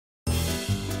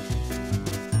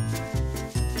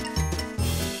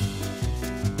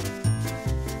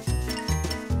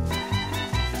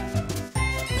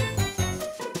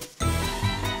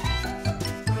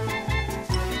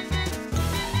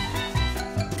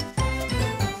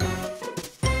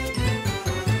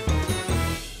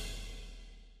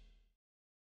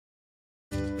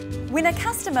When a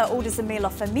customer orders a meal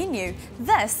off a menu,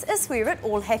 this is where it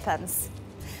all happens.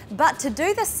 But to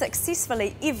do this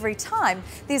successfully every time,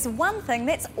 there's one thing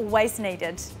that's always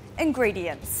needed: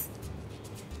 ingredients.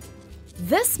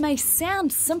 This may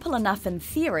sound simple enough in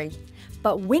theory,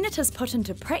 but when it is put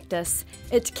into practice,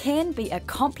 it can be a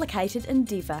complicated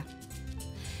endeavour.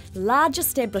 Large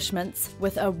establishments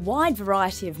with a wide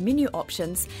variety of menu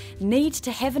options need to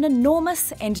have an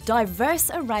enormous and diverse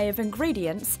array of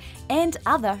ingredients and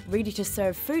other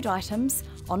ready-to-serve food items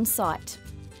on site.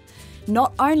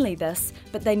 Not only this,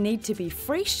 but they need to be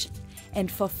fresh,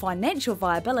 and for financial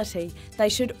viability, they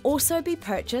should also be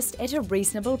purchased at a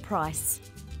reasonable price.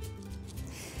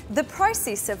 The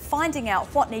process of finding out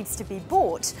what needs to be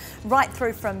bought, right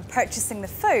through from purchasing the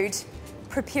food,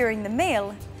 preparing the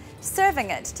meal, serving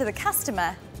it to the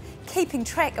customer, keeping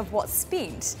track of what's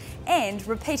spent, and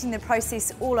repeating the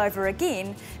process all over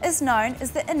again, is known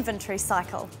as the inventory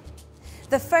cycle.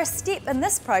 The first step in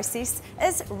this process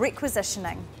is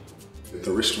requisitioning.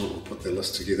 The restaurant will put their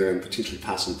list together and potentially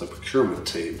pass on to the procurement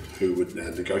team, who would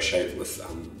negotiate with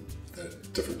the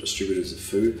different distributors of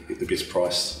food, get the best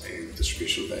price and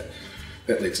distribution of that.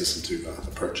 That leads us into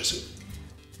the purchasing.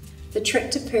 The trick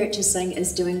to purchasing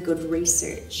is doing good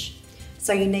research.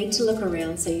 So you need to look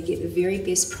around so you get the very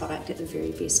best product at the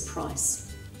very best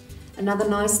price. Another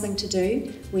nice thing to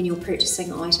do when you're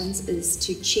purchasing items is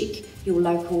to check your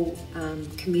local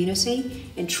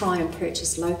community and try and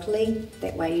purchase locally.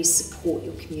 That way you support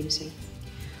your community.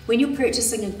 When you're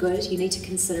purchasing a good, you need to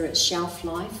consider its shelf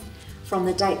life, from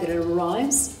the date that it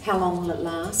arrives, how long will it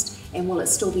last, and will it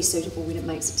still be suitable when it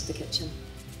makes it to the kitchen.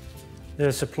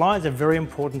 The suppliers are very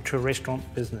important to a restaurant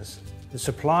business. The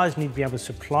suppliers need to be able to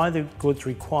supply the goods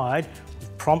required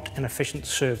with prompt and efficient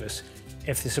service.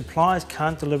 If the suppliers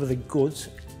can't deliver the goods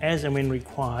as and when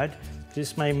required,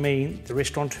 this may mean the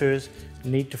restaurateurs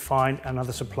need to find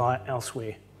another supplier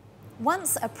elsewhere.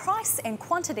 Once a price and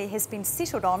quantity has been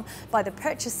settled on by the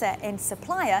purchaser and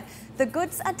supplier, the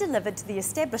goods are delivered to the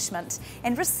establishment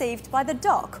and received by the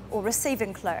dock or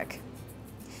receiving clerk.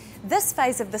 This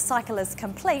phase of the cycle is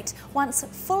complete once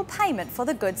full payment for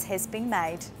the goods has been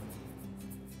made.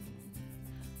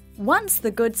 Once the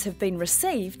goods have been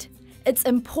received, it's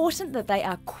important that they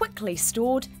are quickly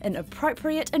stored in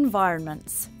appropriate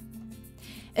environments.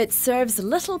 It serves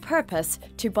little purpose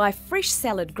to buy fresh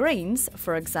salad greens,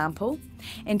 for example,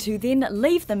 and to then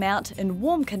leave them out in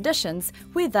warm conditions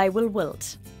where they will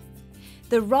wilt.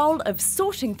 The role of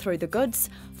sorting through the goods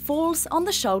falls on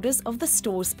the shoulders of the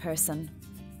stores person.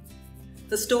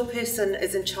 The store person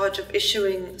is in charge of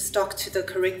issuing stock to the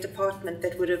correct department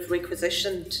that would have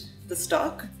requisitioned the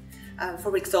stock.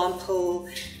 For example,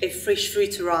 if fresh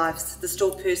fruit arrives, the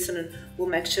store person will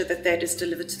make sure that that is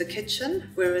delivered to the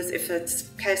kitchen, whereas if it's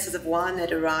cases of wine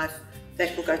that arrive,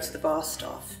 that will go to the bar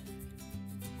staff.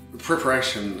 The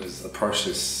preparation is the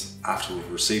process after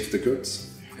we've received the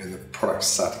goods and the products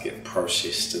start to get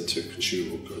processed into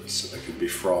consumable goods. So they can be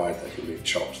fried, they can be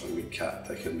chopped, they can be cut,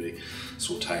 they can be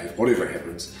sautéed, whatever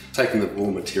happens. Taking the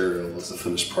raw material is the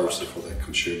finished process for that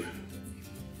consumer.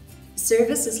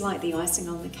 Service is like the icing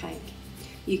on the cake.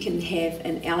 You can have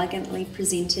an elegantly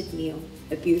presented meal,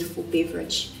 a beautiful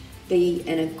beverage, be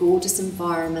in a gorgeous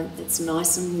environment that's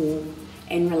nice and warm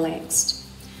and relaxed.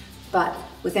 But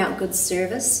without good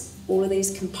service, all of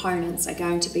these components are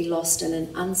going to be lost in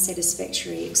an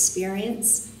unsatisfactory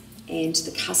experience and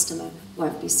the customer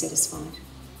won't be satisfied.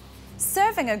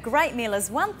 Serving a great meal is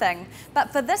one thing,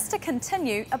 but for this to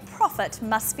continue, a profit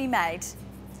must be made.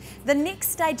 The next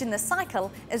stage in the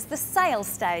cycle is the sales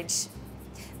stage.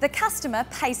 The customer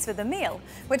pays for the meal,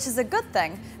 which is a good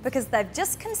thing because they've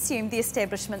just consumed the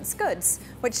establishment's goods,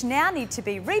 which now need to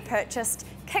be repurchased,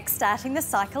 kick-starting the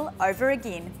cycle over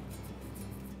again.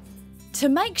 To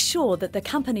make sure that the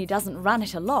company doesn't run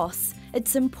at a loss,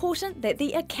 it's important that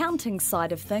the accounting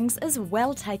side of things is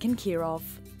well taken care of.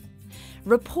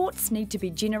 Reports need to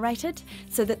be generated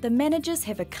so that the managers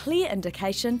have a clear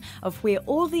indication of where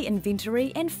all the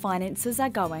inventory and finances are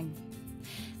going.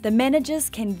 The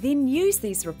managers can then use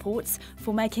these reports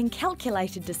for making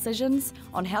calculated decisions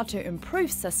on how to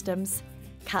improve systems,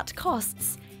 cut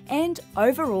costs, and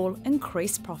overall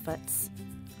increase profits.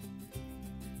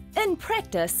 In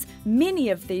practice, many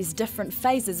of these different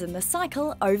phases in the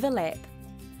cycle overlap.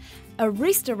 A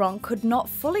restaurant could not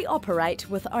fully operate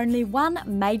with only one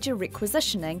major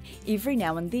requisitioning every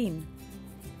now and then.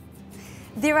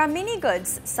 There are many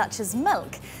goods, such as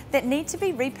milk, that need to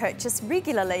be repurchased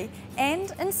regularly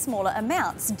and in smaller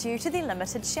amounts due to their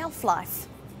limited shelf life.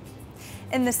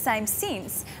 In the same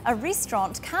sense, a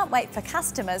restaurant can't wait for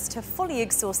customers to fully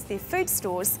exhaust their food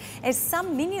stores, as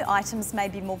some menu items may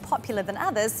be more popular than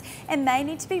others and may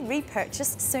need to be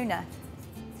repurchased sooner.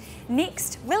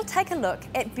 Next, we'll take a look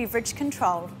at beverage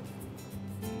control.